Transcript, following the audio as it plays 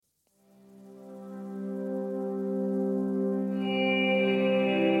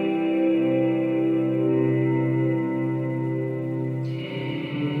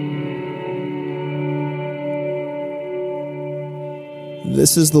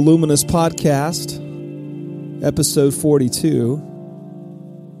This is the Luminous Podcast, episode 42.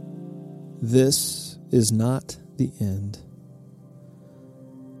 This is not the end.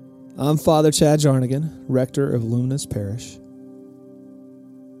 I'm Father Chad Jarnigan, rector of Luminous Parish.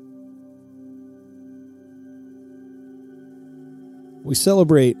 We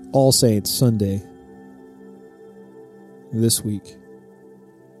celebrate All Saints Sunday this week.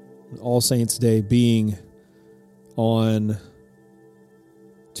 All Saints Day being on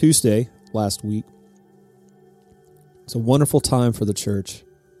Tuesday last week. It's a wonderful time for the church.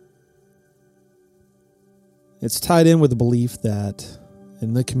 It's tied in with the belief that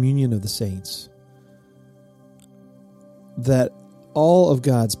in the communion of the saints, that all of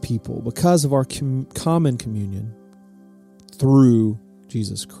God's people, because of our common communion through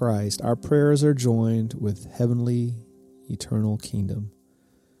Jesus Christ, our prayers are joined with heavenly, eternal kingdom.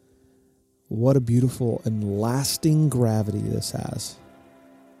 What a beautiful and lasting gravity this has.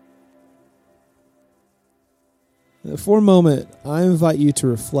 For a moment, I invite you to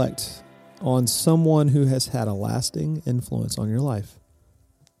reflect on someone who has had a lasting influence on your life.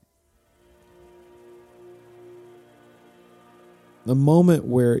 A moment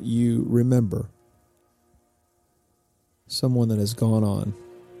where you remember someone that has gone on.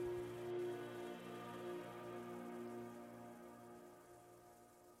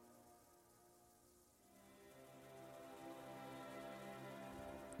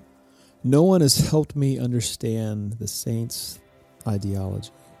 No one has helped me understand the saints' ideology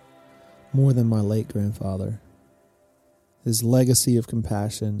more than my late grandfather. His legacy of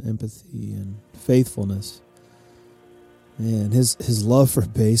compassion, empathy, and faithfulness. And his love for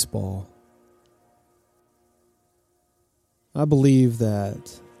baseball. I believe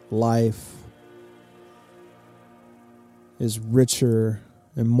that life is richer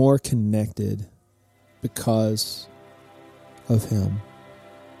and more connected because of him.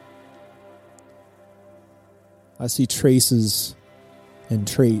 I see traces and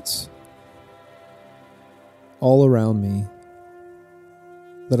traits all around me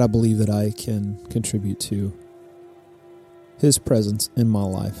that I believe that I can contribute to his presence in my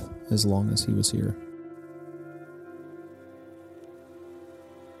life as long as he was here.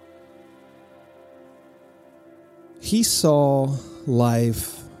 He saw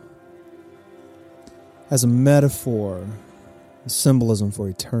life as a metaphor, a symbolism for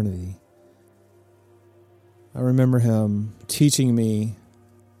eternity. I remember him teaching me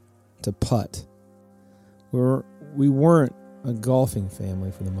to putt. We weren't a golfing family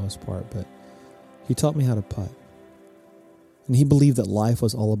for the most part, but he taught me how to putt. And he believed that life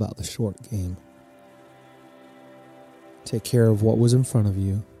was all about the short game. Take care of what was in front of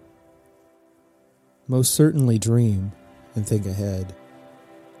you. Most certainly dream and think ahead,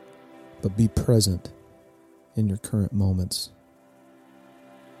 but be present in your current moments.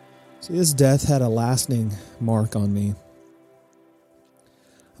 See, his death had a lasting mark on me.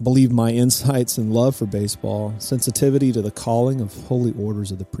 I believe my insights and love for baseball, sensitivity to the calling of holy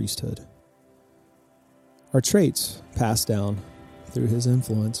orders of the priesthood, are traits passed down through his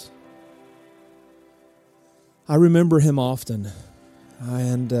influence. I remember him often,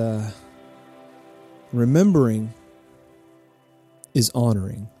 and remembering is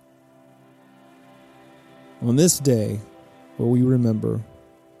honoring. On this day, where we remember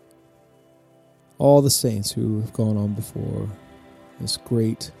all the saints who have gone on before, this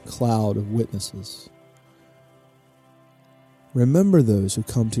great cloud of witnesses, remember those who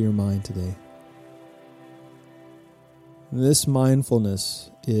come to your mind today. This mindfulness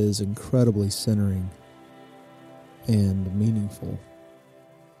is incredibly centering and meaningful.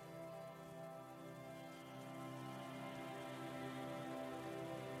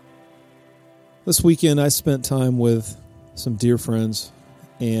 This weekend I spent time with some dear friends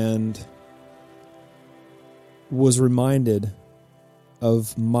and was reminded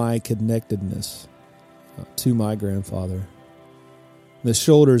of my connectedness to my grandfather. The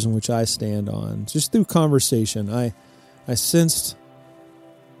shoulders in which I stand on. Just through conversation, I sensed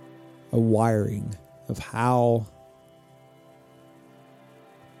a wiring of how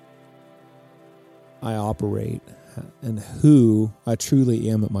I operate and who I truly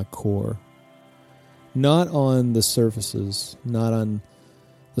am at my core. Not on the surfaces, not on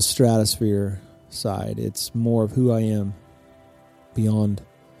the stratosphere side. It's more of who I am beyond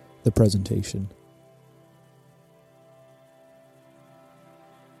the presentation.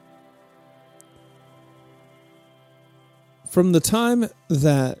 From the time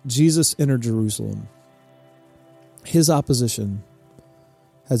that Jesus entered Jerusalem, his opposition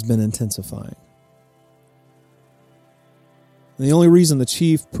has been intensifying. And the only reason the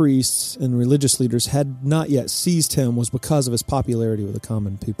chief priests and religious leaders had not yet seized him was because of his popularity with the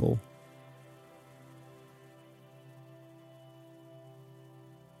common people.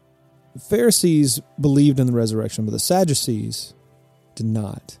 The Pharisees believed in the resurrection, but the Sadducees did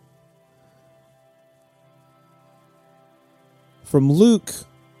not. From Luke,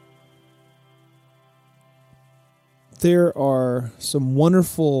 there are some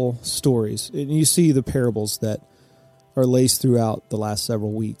wonderful stories, and you see the parables that are laced throughout the last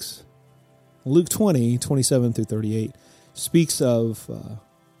several weeks. Luke 20, 27 through 38, speaks of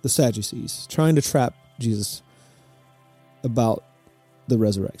the Sadducees trying to trap Jesus about the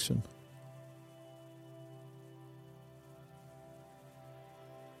resurrection.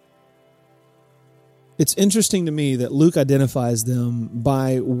 It's interesting to me that Luke identifies them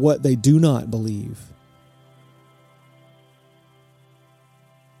by what they do not believe.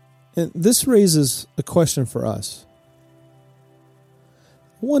 And this raises a question for us.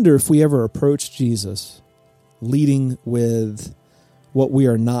 I wonder if we ever approach Jesus leading with what we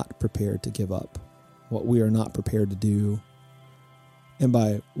are not prepared to give up, what we are not prepared to do, and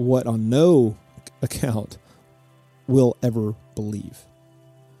by what on no account we'll ever believe.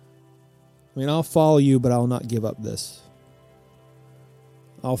 I mean, I'll follow you, but I'll not give up this.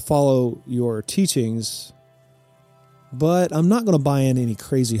 I'll follow your teachings, but I'm not going to buy in any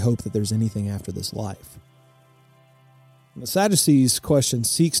crazy hope that there's anything after this life. The Sadducees' question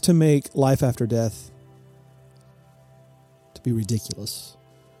seeks to make life after death to be ridiculous.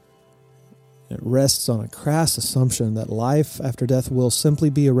 It rests on a crass assumption that life after death will simply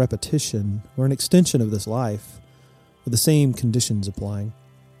be a repetition or an extension of this life, with the same conditions applying.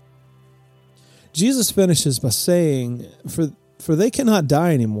 Jesus finishes by saying, for they cannot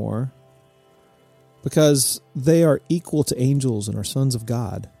die anymore, because they are equal to angels and are sons of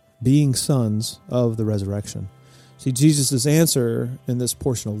God, being sons of the resurrection. See, Jesus' answer in this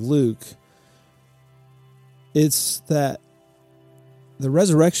portion of Luke, it's that the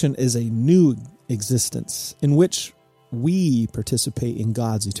resurrection is a new existence in which we participate in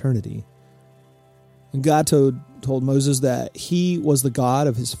God's eternity. And God told Moses that he was the God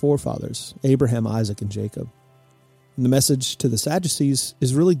of his forefathers, Abraham, Isaac, and Jacob. And the message to the Sadducees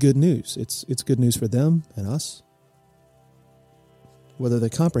is really good news. It's good news for them and us. Whether they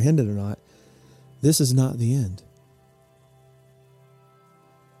comprehend it or not, this is not the end.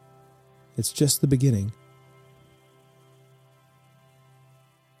 It's just the beginning.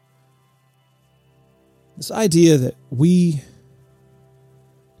 This idea that we,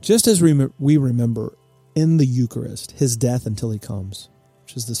 just as we remember in the Eucharist his death until he comes,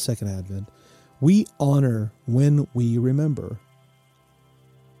 which is the second Advent, we honor when we remember.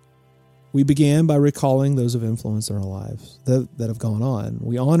 We began by recalling those of influence in our lives that have gone on.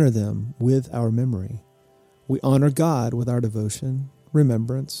 We honor them with our memory. We honor God with our devotion,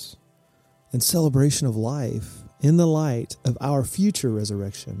 remembrance, and celebration of life in the light of our future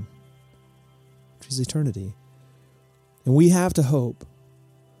resurrection, which is eternity. And we have to hope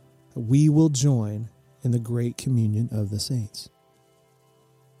that we will join in the great communion of the saints.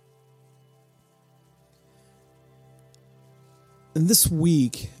 And this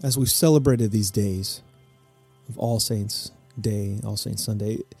week, as we've celebrated these days of All Saints Day, All Saints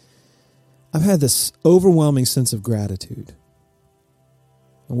Sunday, I've had this overwhelming sense of gratitude.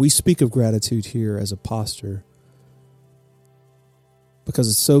 And we speak of gratitude here as a posture because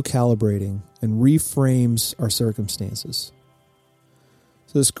it's so calibrating and reframes our circumstances.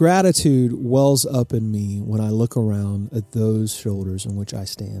 So this gratitude wells up in me when I look around at those shoulders on which I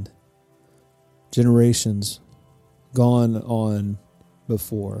stand. Generations gone on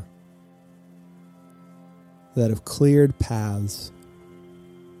before that have cleared paths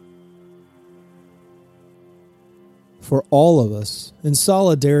for all of us. In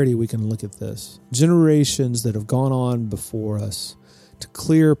solidarity, we can look at this. Generations that have gone on before us to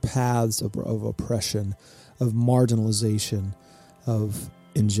clear paths of oppression, of marginalization, of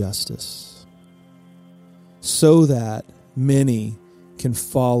injustice, so that many can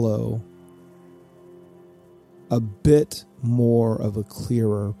follow a bit more of a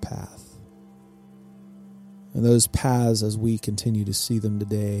clearer path. And those paths, as we continue to see them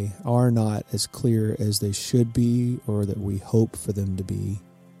today, are not as clear as they should be or that we hope for them to be.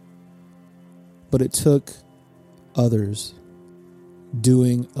 But it took others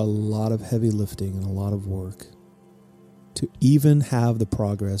doing a lot of heavy lifting and a lot of work to even have the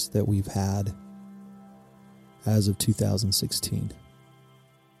progress that we've had as of 2016.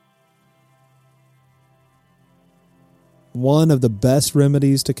 One of the best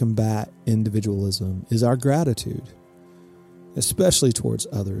remedies to combat individualism is our gratitude, especially towards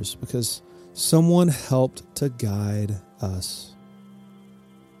others, because someone helped to guide us.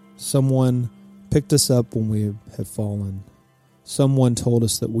 Someone picked us up when we had fallen. Someone told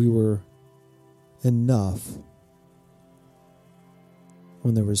us that we were enough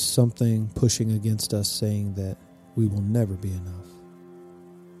when there was something pushing against us saying that we will never be enough.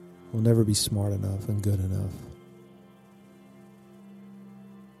 We'll never be smart enough and good enough.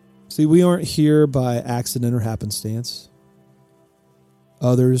 See, we aren't here by accident or happenstance.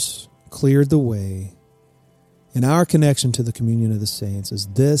 Others cleared the way. And our connection to the communion of the saints is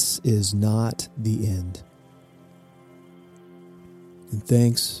this is not the end. And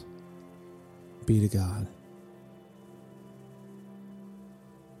thanks be to God.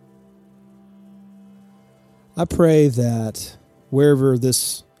 I pray that wherever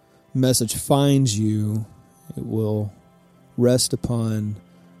this message finds you, it will rest upon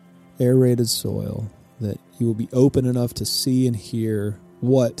aerated soil, that you will be open enough to see and hear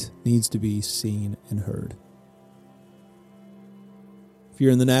what needs to be seen and heard. If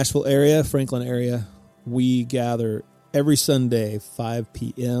you're in the Nashville area, Franklin area, we gather every Sunday, 5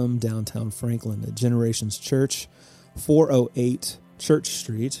 p.m. downtown Franklin at Generations Church, 408 Church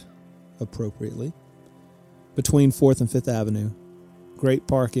Street, appropriately, between 4th and 5th Avenue. Great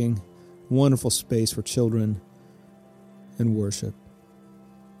parking, wonderful space for children and worship.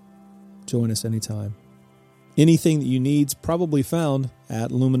 Join us anytime. Anything that you need is probably found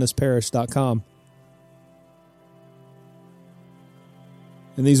at luminousparish.com.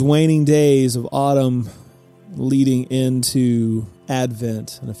 In these waning days of autumn leading into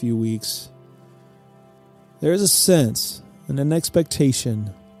Advent in a few weeks, there is a sense and an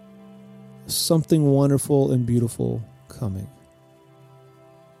expectation of something wonderful and beautiful coming.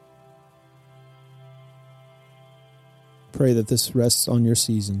 Pray that this rests on your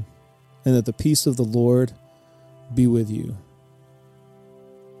season and that the peace of the Lord be with you.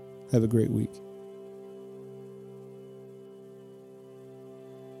 Have a great week.